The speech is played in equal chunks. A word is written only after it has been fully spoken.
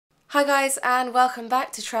Hi guys, and welcome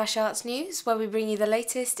back to Trash Arts News, where we bring you the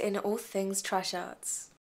latest in all things trash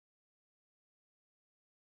arts.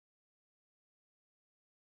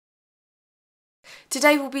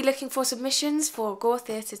 Today we'll be looking for submissions for Gore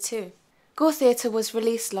Theatre 2. Gore Theatre was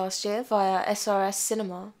released last year via SRS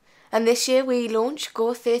Cinema, and this year we launch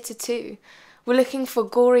Gore Theatre 2. We're looking for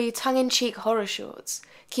gory, tongue-in-cheek horror shorts.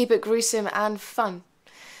 Keep it gruesome and fun.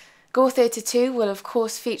 Gore Theatre 2 will of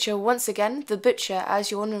course feature once again the Butcher as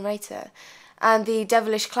your narrator, and the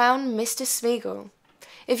devilish clown Mr. Smeagol.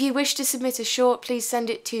 If you wish to submit a short, please send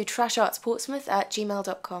it to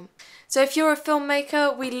trashartsportsmouth@gmail.com. So if you're a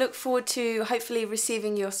filmmaker, we look forward to hopefully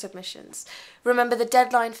receiving your submissions. Remember, the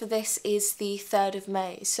deadline for this is the 3rd of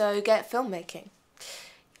May, so get filmmaking.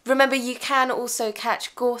 Remember, you can also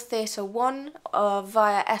catch Gore Theatre 1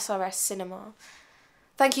 via SRS Cinema.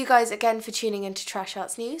 Thank you guys again for tuning in to Trash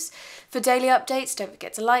Arts News. For daily updates, don't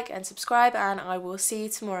forget to like and subscribe, and I will see you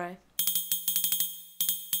tomorrow.